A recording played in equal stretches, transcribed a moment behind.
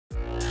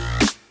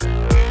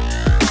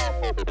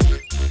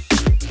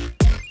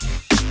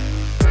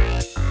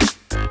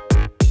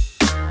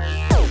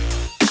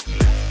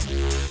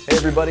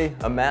everybody,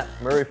 I'm Matt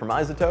Murray from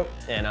Izotope.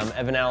 And I'm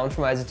Evan Allen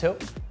from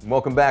Izotope.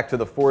 Welcome back to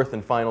the fourth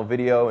and final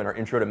video in our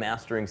Intro to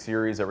Mastering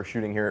series that we're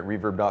shooting here at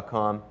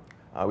Reverb.com.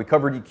 We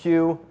covered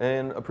EQ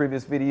in a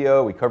previous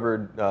video, we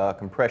covered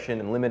compression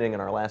and limiting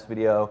in our last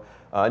video.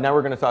 Now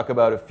we're going to talk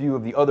about a few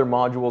of the other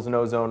modules in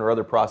Ozone or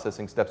other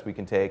processing steps we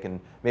can take and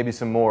maybe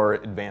some more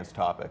advanced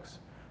topics.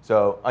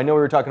 So I know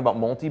we were talking about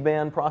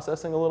multi-band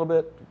processing a little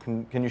bit.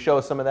 Can you show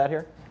us some of that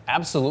here?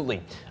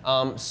 Absolutely.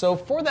 So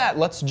for that,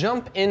 let's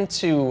jump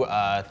into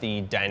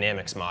the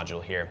dynamics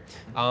module here.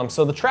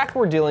 So the track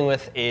we're dealing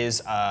with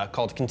is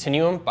called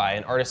Continuum by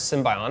an artist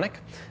Symbionic.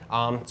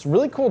 It's a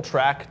really cool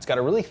track. It's got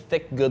a really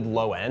thick, good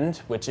low end,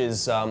 which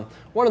is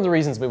one of the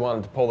reasons we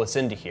wanted to pull this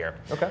into here.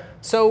 Okay.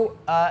 So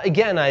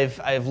again,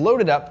 I've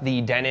loaded up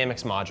the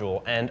dynamics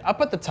module, and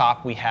up at the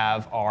top we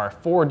have our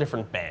 4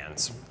 different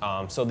bands.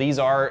 So these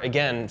are,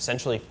 again,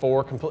 essentially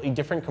 4 completely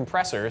different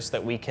compressors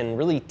that we can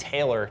really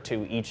tailor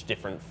to each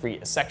different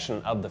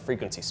section of the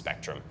frequency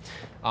spectrum.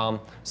 So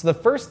the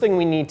first thing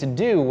we need to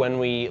do when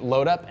we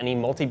load up any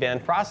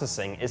multi-band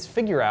processing is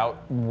figure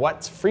out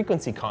what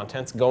frequency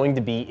content's going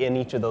to be in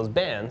each of those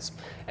bands,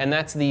 and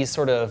that's these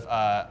sort of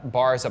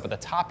bars up at the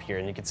top here,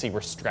 and you can see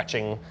we're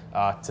stretching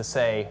to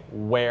say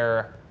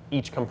where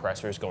each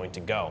compressor is going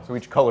to go. So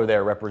each color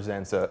there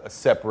represents a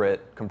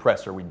separate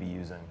compressor we'd be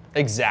using.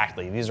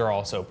 Exactly. These are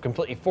also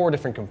completely 4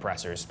 different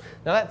compressors.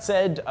 Now that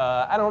said,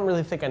 I don't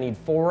really think I need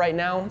 4 right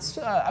now.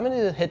 I'm going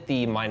to hit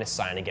the minus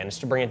sign again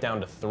just to bring it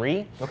down to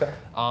 3. Okay.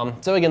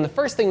 So again, the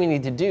first thing we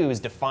need to do is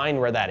define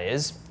where that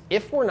is.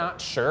 If we're not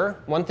sure,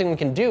 one thing we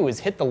can do is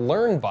hit the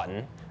Learn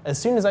button. As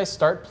soon as I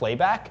start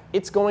playback,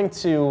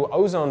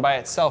 Ozone by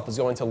itself is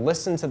going to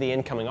listen to the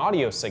incoming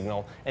audio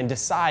signal and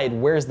decide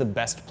where's the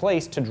best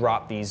place to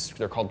drop these,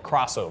 they're called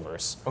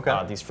crossovers,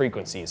 these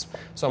frequencies.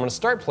 So I'm going to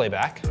start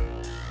playback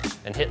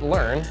and hit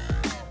Learn.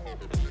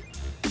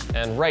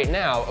 And right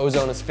now,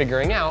 Ozone is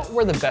figuring out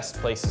where the best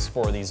places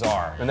for these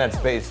are. And that's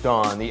based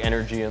on the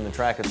energy in the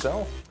track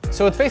itself?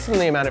 So it's based on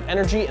the amount of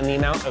energy and the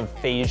amount of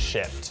phase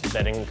shift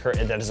that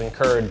is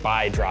incurred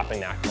by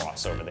dropping that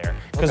crossover there.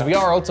 Because we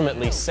are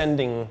ultimately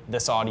sending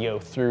this audio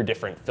through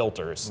different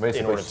filters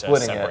in order to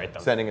separate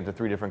them. Sending it to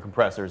 3 different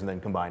compressors and then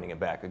combining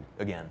it back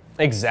again.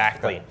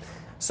 Exactly. Okay.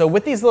 So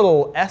with these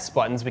little S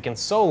buttons, we can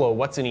solo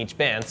what's in each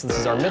band. So this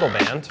is our middle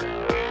band.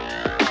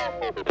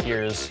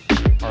 Here's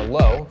our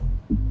low.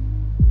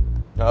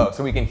 Oh,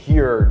 so we can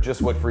hear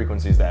just what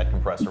frequencies that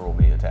compressor will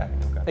be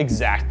attacking. Okay.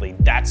 Exactly.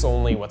 That's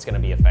only what's going to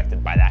be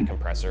affected by that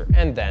compressor,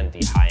 and then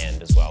the high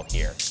end as well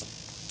here.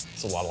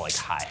 It's a lot of like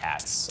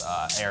hi-hats,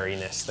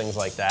 airiness, things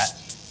like that.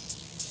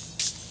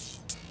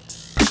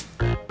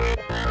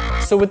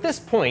 So at this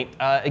point,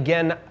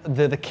 again,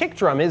 the kick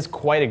drum is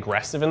quite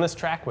aggressive in this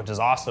track, which is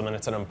awesome, and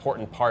it's an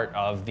important part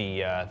of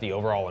the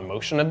overall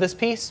emotion of this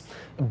piece.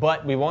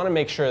 But we want to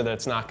make sure that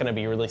it's not going to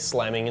be really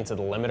slamming into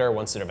the limiter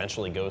once it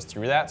eventually goes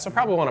through that. So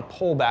probably want to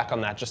pull back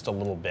on that just a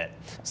little bit.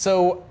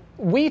 So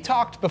we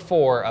talked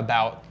before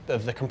about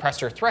the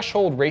compressor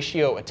threshold,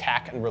 ratio,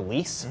 attack, and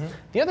release.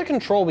 The other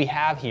control we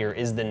have here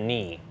is the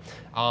knee.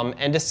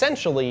 And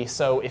essentially,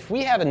 so if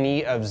we have a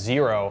knee of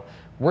 0,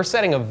 we're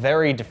setting a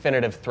very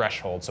definitive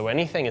threshold. So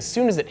anything, as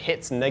soon as it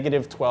hits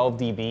negative 12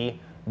 dB,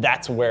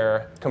 that's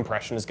where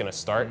compression is going to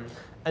start.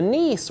 A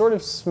knee sort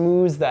of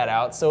smooths that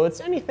out, so it's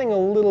anything a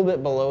little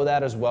bit below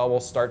that as well.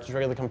 We'll start to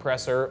trigger the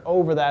compressor.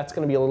 Over that, it's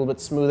going to be a little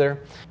bit smoother.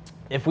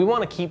 If we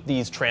want to keep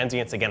these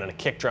transients, again, in a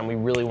kick drum, we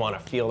really want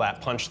to feel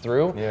that punch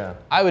through. Yeah.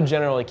 I would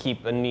generally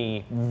keep a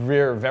knee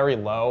very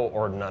low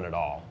or none at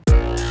all.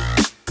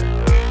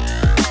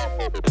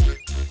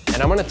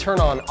 And I'm going to turn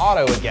on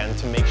auto again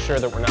to make sure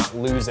that we're not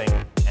losing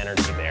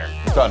energy there.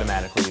 It's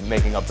automatically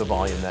making up the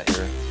volume that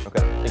you're,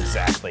 okay.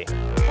 Exactly.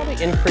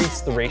 Probably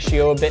increase the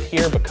ratio a bit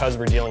here because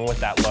we're dealing with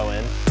that low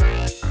end.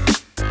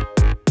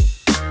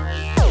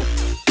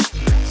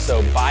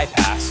 So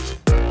bypassed.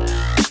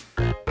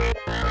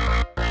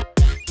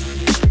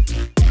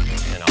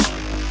 And on.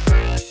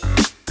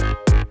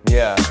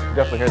 Yeah, you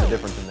definitely hear the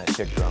difference in that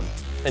kick drum.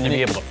 And you'll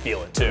be able to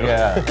feel it too.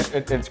 Yeah,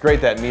 it's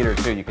great, that meter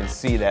too. You can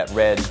see that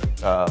red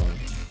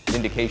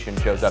indication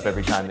shows up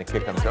every time the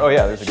kick comes through. Oh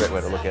yeah, there's a great way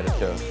to look at it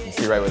too. You can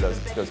see right where those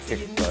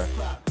kicks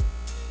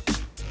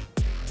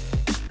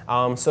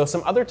are. So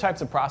some other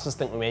types of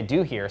processing we may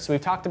do here. So we've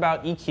talked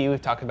about EQ,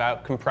 we've talked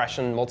about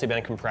compression,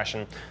 multiband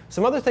compression.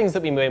 Some other things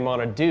that we may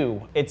want to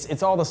do,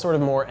 it's all the sort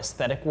of more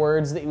aesthetic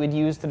words that you would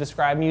use to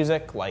describe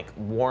music, like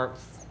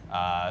warmth,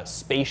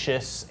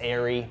 spacious,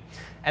 airy.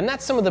 And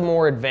that's some of the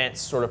more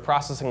advanced sort of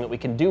processing that we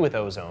can do with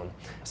Ozone.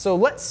 So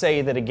let's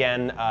say that,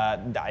 again,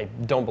 I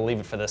don't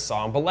believe it for this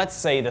song, but let's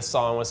say this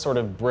song was sort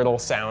of brittle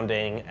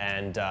sounding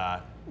and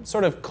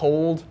sort of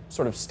cold,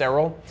 sort of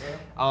sterile.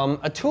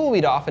 A tool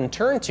we'd often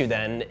turn to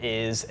then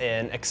is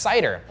an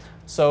exciter.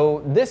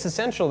 So this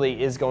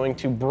essentially is going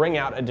to bring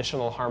out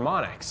additional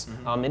harmonics.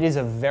 It is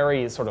a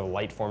very sort of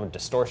light form of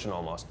distortion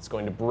almost. It's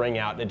going to bring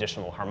out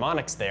additional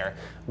harmonics there,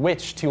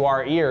 which to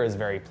our ear is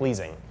very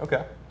pleasing.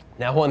 Okay.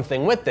 Now, one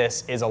thing with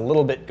this is a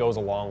little bit goes a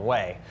long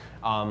way.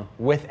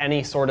 With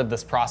any sort of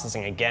this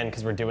processing, again,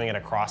 because we're doing it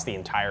across the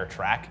entire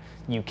track,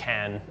 you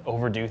can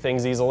overdo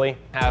things easily.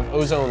 Have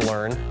Ozone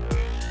learn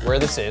where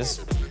this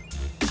is.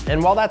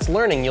 And while that's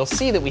learning, you'll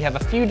see that we have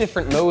a few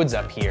different modes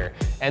up here.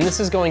 And this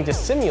is going to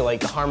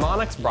simulate the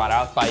harmonics brought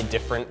out by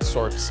different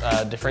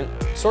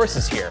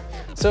sources here.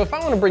 So if I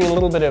want to bring a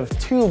little bit of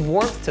tube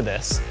warmth to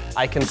this,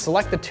 I can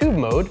select the tube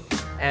mode,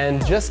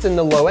 and just in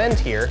the low end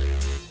here,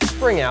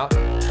 bring out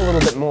a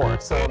little bit more.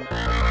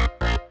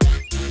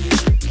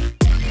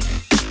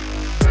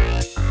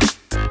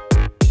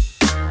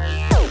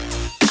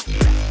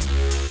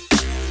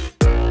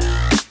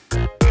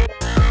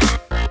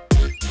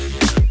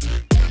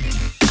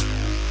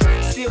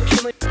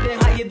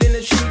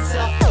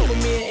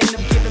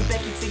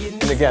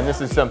 And again,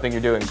 this is something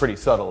you're doing pretty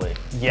subtly.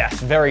 Yeah,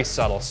 very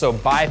subtle. So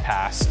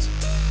bypassed.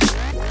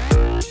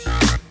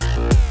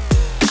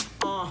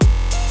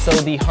 So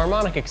the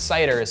harmonic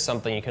exciter is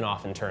something you can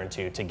often turn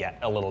to get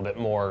a little bit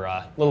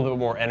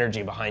more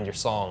energy behind your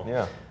song.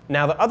 Yeah.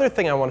 Now, the other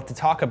thing I wanted to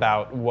talk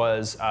about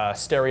was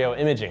stereo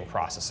imaging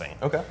processing.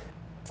 Okay.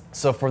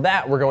 So for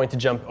that, we're going to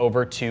jump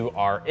over to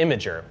our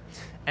imager.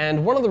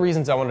 And one of the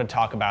reasons I wanted to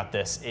talk about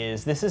this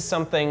is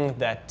something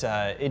that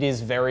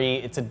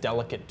it's a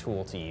delicate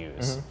tool to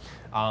use.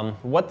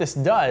 What this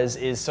does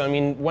is, so I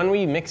mean, when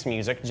we mix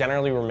music,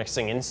 generally we're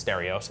mixing in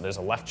stereo, so there's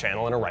a left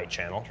channel and a right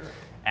channel. Sure.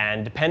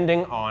 And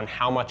depending on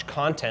how much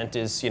content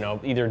is,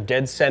 either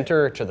dead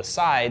center or to the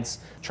sides,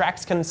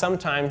 tracks can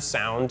sometimes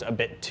sound a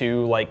bit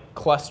too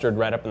clustered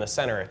right up in the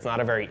center. It's not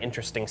a very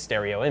interesting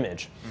stereo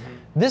image.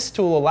 This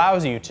tool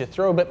allows you to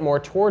throw a bit more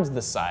towards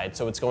the side,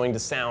 so it's going to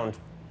sound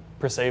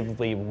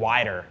perceivably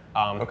wider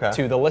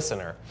to the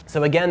listener.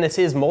 So again, this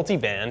is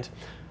multi-band.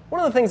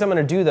 One of the things I'm going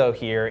to do though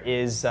here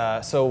is,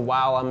 so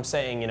while I'm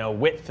saying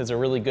width is a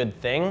really good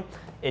thing,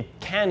 it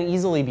can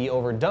easily be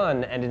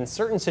overdone, and in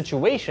certain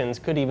situations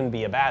could even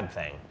be a bad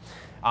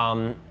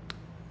thing.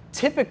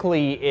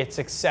 Typically, it's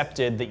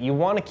accepted that you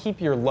want to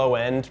keep your low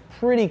end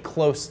pretty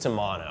close to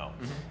mono.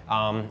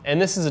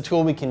 And this is a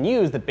tool we can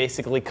use that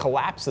basically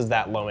collapses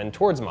that low end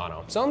towards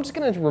mono. So I'm just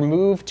going to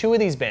remove two of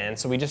these bands.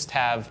 So we just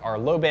have our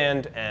low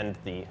band and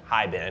the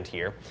high band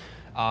here.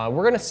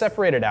 We're going to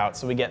separate it out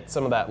so we get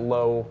some of that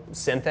low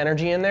synth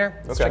energy in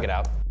there. Let's check it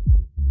out.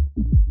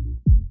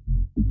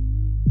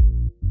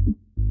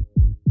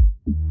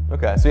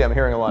 Okay, so yeah, I'm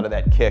hearing a lot of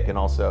that kick and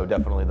also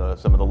definitely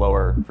some of the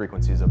lower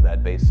frequencies of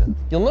that bass synth.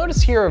 You'll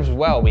notice here as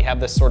well, we have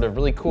this sort of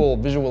really cool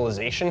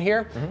visualization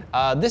here.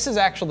 This is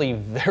actually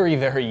very,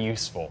 very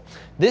useful.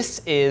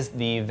 This is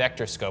the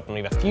vector scope, and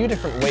we have a few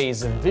different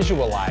ways of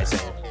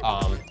visualizing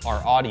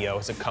our audio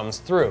as it comes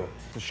through.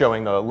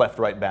 Showing the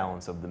left-right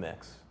balance of the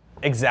mix.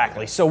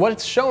 Exactly. So what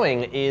it's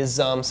showing is,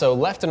 so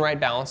left and right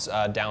balance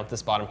down at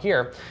this bottom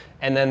here,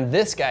 and then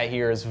this guy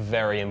here is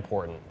very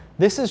important.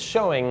 This is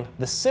showing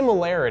the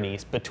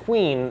similarities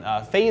between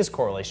phase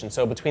correlation,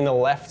 so between the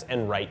left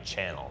and right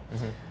channel.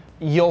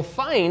 You'll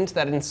find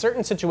that in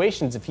certain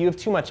situations, if you have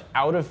too much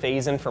out of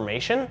phase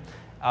information,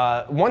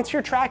 once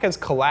your track has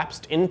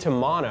collapsed into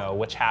mono,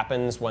 which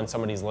happens when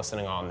somebody's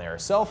listening on their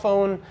cell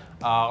phone,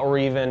 or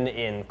even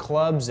in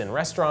clubs and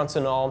restaurants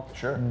and all,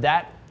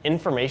 that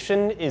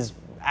information is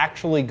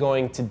actually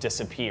going to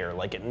disappear,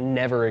 like it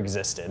never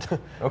existed.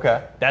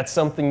 Okay. That's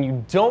something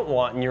you don't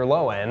want in your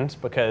low end,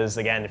 because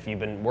again, if you've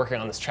been working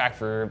on this track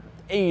for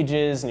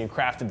ages and you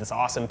crafted this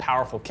awesome,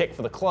 powerful kick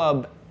for the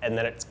club, and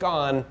then it's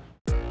gone.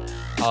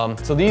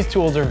 So these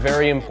tools are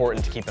very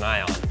important to keep an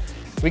eye on.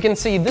 We can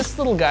see this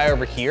little guy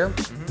over here.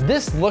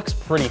 This looks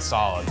pretty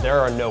solid. There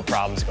are no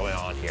problems going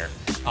on here.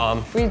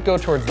 If we go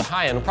towards the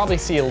high end, we'll probably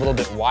see a little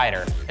bit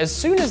wider. As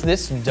soon as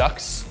this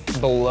ducks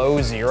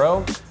below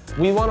 0,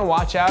 we want to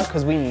watch out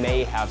because we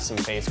may have some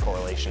phase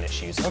correlation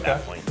issues at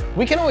that point.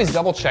 We can always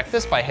double check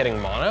this by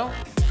hitting mono.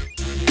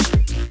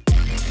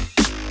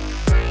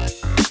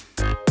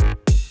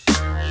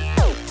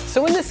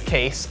 So in this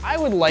case, I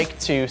would like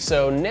to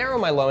narrow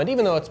my low end,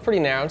 even though it's pretty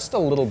narrow, just a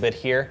little bit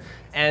here,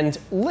 and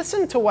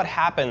listen to what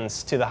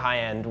happens to the high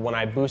end when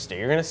I boost it.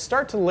 You're going to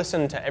start to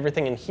listen to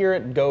everything and hear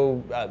it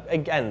go,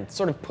 again,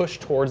 sort of push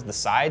towards the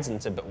sides and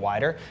it's a bit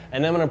wider,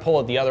 and then I'm going to pull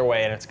it the other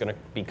way and it's going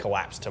to be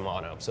collapsed to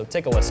mono. So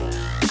take a listen.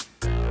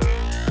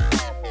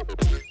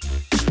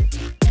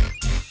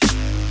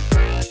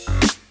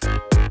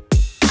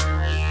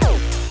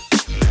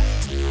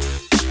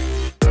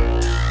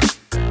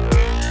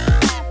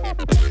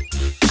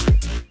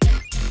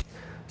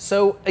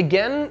 So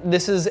again,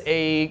 this is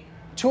a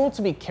tool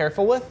to be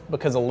careful with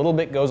because a little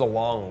bit goes a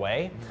long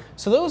way.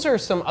 So those are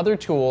some other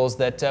tools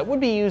that would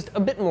be used a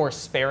bit more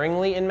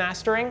sparingly in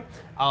mastering,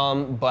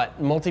 but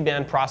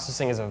multiband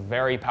processing is a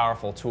very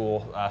powerful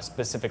tool,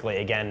 specifically,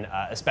 again,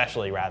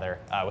 especially rather,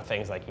 with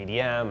things like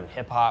EDM and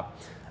hip hop.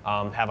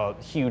 Have a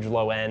huge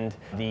low end.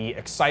 The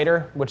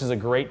exciter, which is a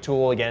great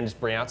tool, again, just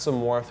bring out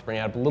some warmth, bring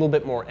out a little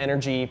bit more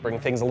energy,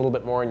 bring things a little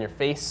bit more in your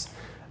face,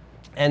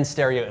 and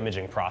stereo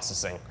imaging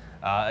processing.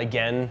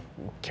 Again,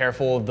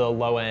 careful of the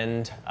low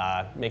end,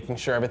 making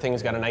sure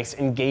everything's got a nice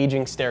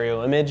engaging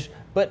stereo image,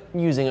 but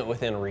using it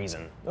within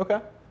reason. Okay,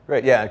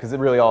 great. Yeah, because it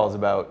really all is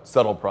about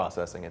subtle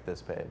processing at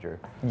this page.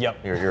 Yep.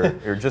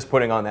 You're just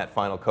putting on that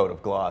final coat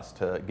of gloss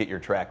to get your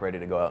track ready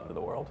to go out into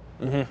the world.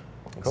 Mm-hmm.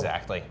 Cool.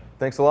 Exactly.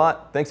 Thanks a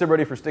lot. Thanks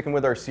everybody for sticking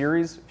with our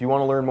series. If you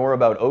want to learn more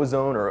about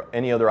Ozone or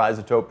any other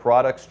Izotope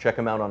products, check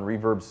them out on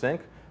Reverb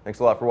Sync. Thanks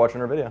a lot for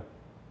watching our video.